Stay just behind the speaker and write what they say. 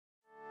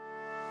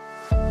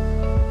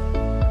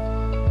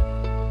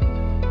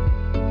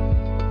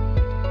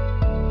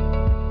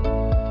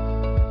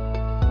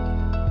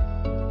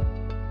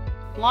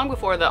Long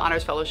before the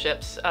Honors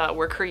Fellowships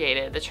were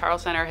created, the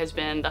Charles Center has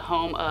been the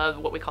home of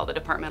what we call the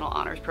Departmental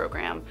Honors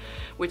Program,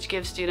 which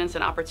gives students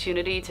an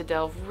opportunity to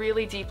delve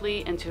really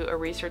deeply into a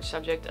research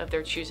subject of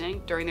their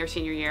choosing during their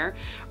senior year,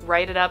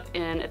 write it up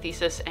in a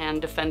thesis,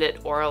 and defend it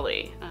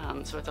orally.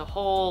 So it's a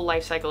whole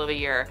life cycle of a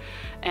year.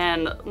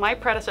 And my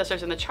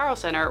predecessors in the Charles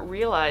Center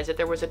realized that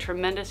there was a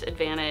tremendous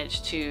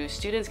advantage to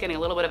students getting a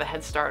little bit of a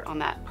head start on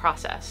that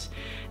process.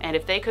 And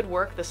if they could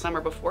work the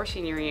summer before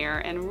senior year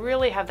and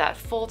really have that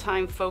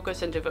full-time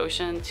focus and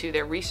devotion to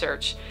their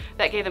research,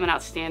 that gave them an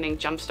outstanding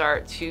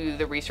jumpstart to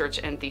the research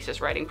and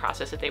thesis writing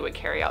process that they would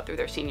carry out through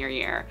their senior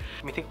year.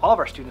 I think all of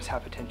our students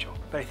have potential,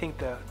 but I think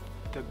the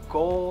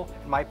goal,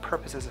 my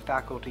purpose as a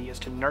faculty, is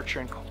to nurture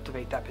and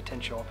cultivate that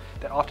potential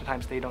that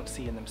oftentimes they don't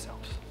see in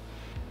themselves.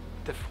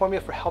 The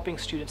formula for helping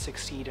students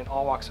succeed in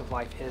all walks of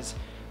life is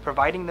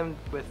providing them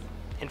with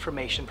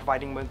information,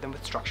 providing them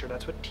with structure,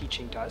 that's what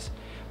teaching does,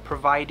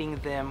 providing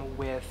them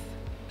with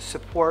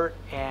support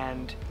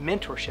and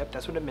mentorship,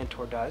 that's what a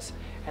mentor does,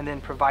 and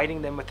then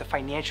providing them with the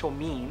financial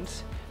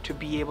means to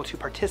be able to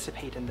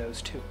participate in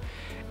those too.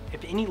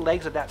 If any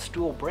legs of that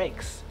stool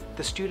breaks,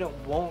 the student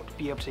won't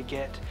be able to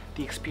get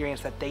the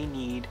experience that they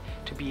need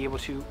to be able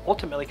to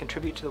ultimately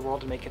contribute to the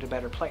world and make it a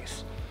better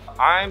place.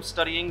 I'm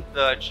studying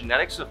the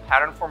genetics of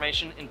pattern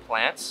formation in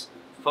plants,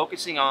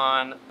 focusing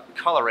on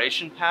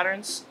coloration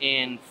patterns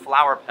in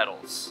flower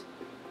petals.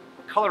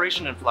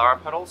 Coloration in flower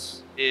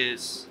petals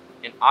is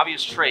an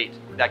obvious trait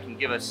that can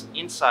give us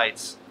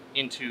insights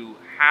into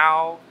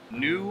how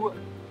new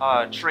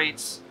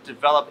traits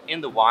develop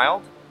in the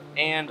wild,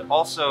 and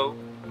also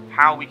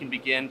how we can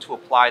begin to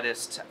apply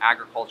this to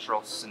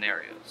agricultural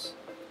scenarios.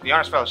 The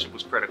Honors Fellowship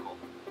was critical.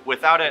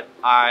 Without it,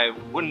 I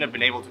wouldn't have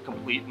been able to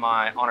complete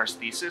my honors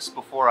thesis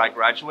before I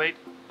graduate.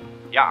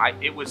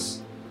 It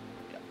was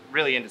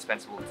really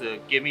indispensable to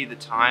give me the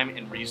time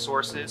and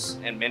resources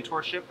and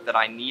mentorship that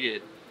I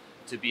needed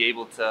to be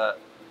able to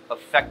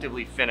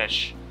effectively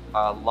finish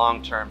a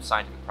long-term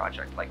scientific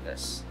project like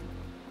this.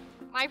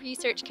 My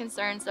research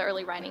concerns the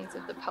early writings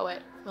of the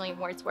poet William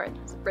Wordsworth.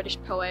 He's a British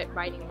poet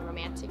writing in the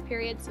Romantic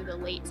period, so the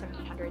late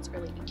 1700s,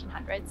 early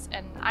 1800s.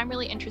 And I'm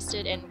really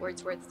interested in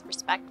Wordsworth's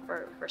respect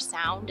for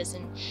sound as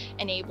an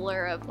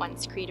enabler of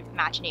one's creative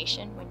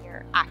imagination when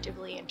you're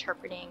actively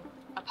interpreting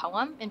a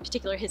poem, in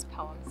particular his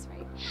poems,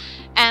 right?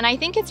 And I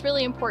think it's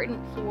really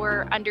important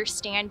for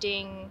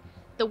understanding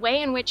the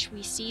way in which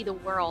we see the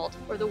world,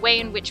 or the way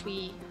in which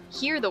we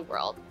hear the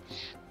world.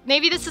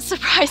 Maybe this is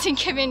surprising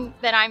given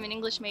that I'm an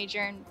English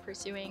major and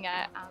pursuing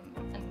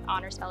an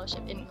honors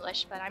fellowship in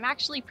English, but I'm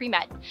actually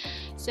pre-med.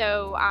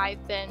 So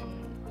I've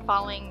been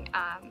following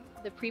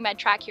the pre-med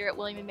track here at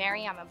William &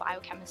 Mary. I'm a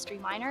biochemistry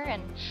minor,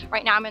 and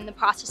right now I'm in the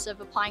process of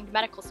applying to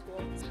medical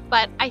school.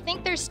 But I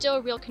think there's still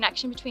a real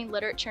connection between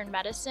literature and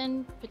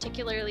medicine,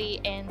 particularly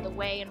in the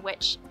way in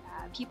which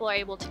people are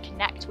able to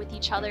connect with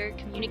each other,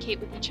 communicate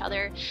with each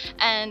other,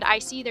 and I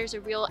see there's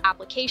a real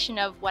application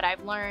of what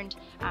I've learned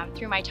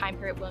through my time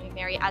here at William &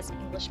 Mary as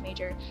an English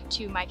major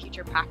to my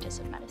future practice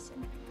of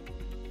medicine.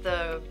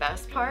 The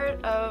best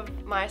part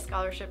of my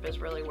scholarship is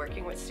really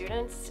working with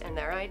students and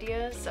their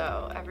ideas.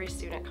 So every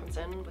student comes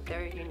in with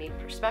their unique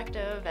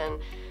perspective and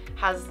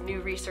has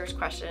new research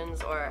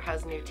questions or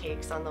has new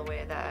takes on the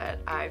way that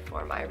I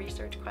form my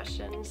research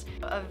questions.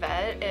 A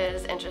vet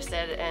is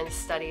interested in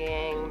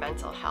studying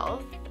mental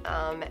health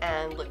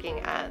and looking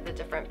at the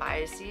different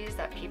biases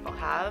that people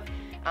have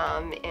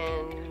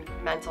in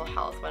mental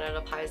health when it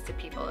applies to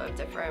people of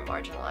different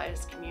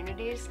marginalized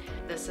communities.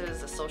 This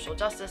is a social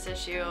justice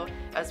issue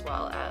as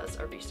well as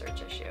a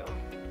research issue.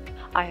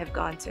 I have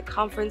gone to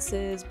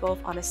conferences both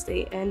on a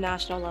state and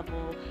national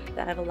level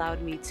that have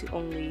allowed me to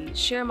only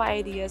share my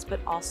ideas but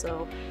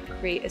also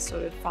create a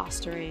sort of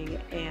fostering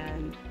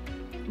and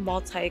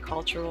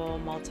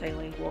multicultural,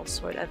 multilingual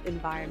sort of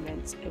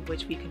environment in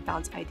which we can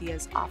bounce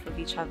ideas off of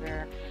each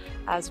other,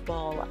 as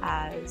well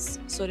as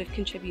sort of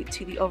contribute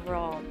to the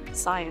overall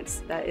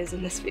science that is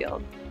in this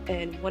field.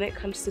 And when it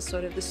comes to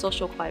sort of the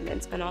social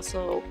climates and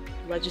also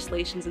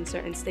legislations in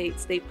certain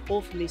states, they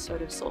pull from these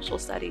sort of social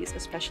studies,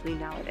 especially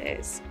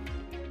nowadays.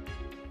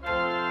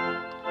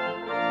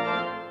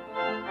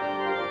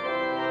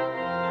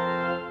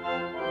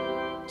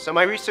 So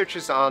my research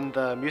is on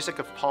the music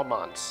of Paul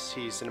Mons.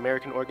 He's an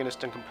American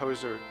organist and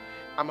composer.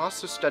 I'm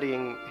also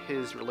studying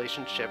his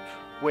relationship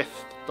with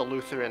the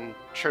Lutheran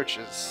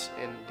churches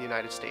in the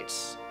United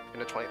States in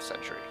the 20th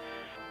century.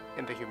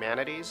 In the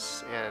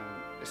humanities, and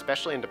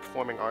especially in the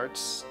performing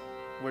arts,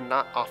 we're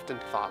not often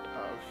thought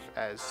of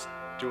as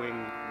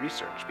doing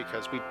research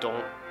because we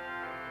don't,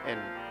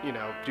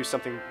 do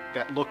something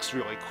that looks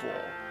really cool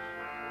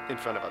in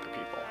front of other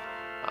people.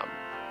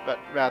 But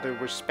rather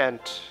we're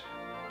spent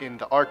in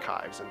the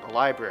archives and the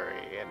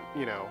library and,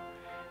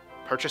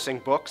 purchasing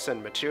books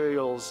and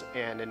materials,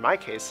 and in my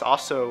case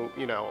also,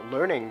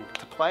 learning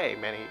to play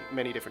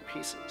many different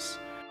pieces.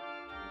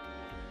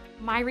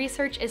 My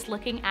research is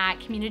looking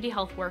at community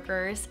health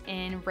workers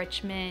in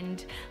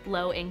Richmond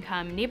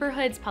low-income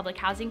neighborhoods, public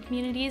housing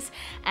communities,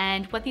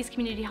 and what these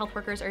community health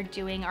workers are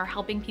doing are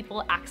helping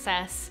people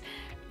access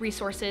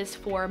resources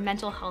for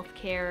mental health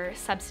care,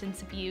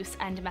 substance abuse,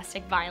 and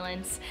domestic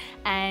violence.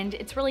 And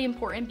it's really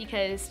important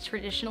because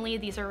traditionally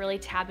these are really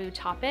taboo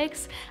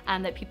topics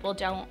that people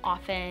don't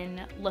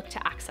often look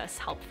to access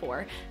help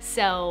for.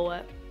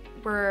 So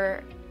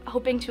we're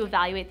hoping to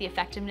evaluate the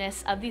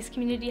effectiveness of these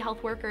community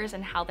health workers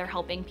and how they're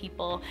helping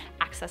people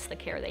access the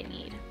care they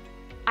need.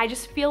 I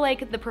just feel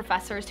like the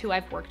professors who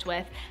I've worked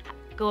with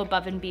go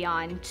above and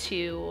beyond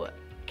to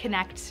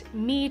connect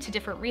me to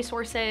different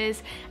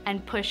resources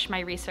and push my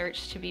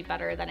research to be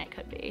better than it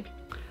could be.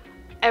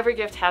 Every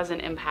gift has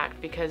an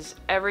impact because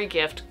every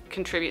gift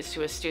contributes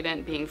to a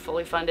student being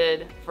fully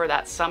funded for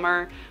that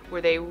summer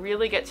where they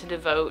really get to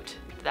devote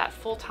that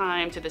full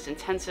time to this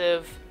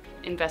intensive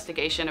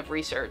investigation of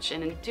research.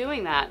 And in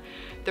doing that,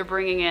 they're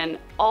bringing in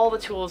all the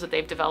tools that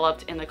they've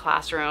developed in the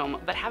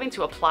classroom, but having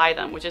to apply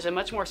them, which is a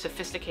much more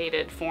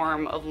sophisticated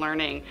form of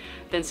learning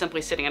than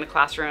simply sitting in a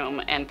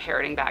classroom and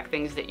parroting back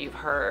things that you've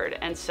heard.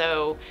 And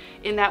so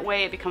in that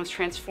way, it becomes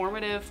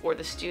transformative for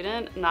the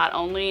student, not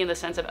only in the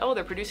sense of, oh,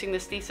 they're producing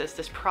this thesis,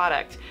 this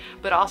product,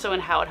 but also in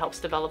how it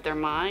helps develop their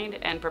mind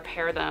and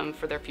prepare them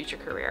for their future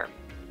career.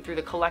 Through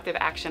the collective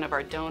action of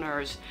our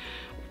donors,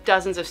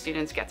 dozens of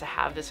students get to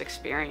have this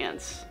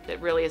experience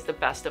that really is the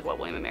best of what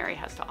William & Mary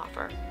has to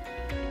offer.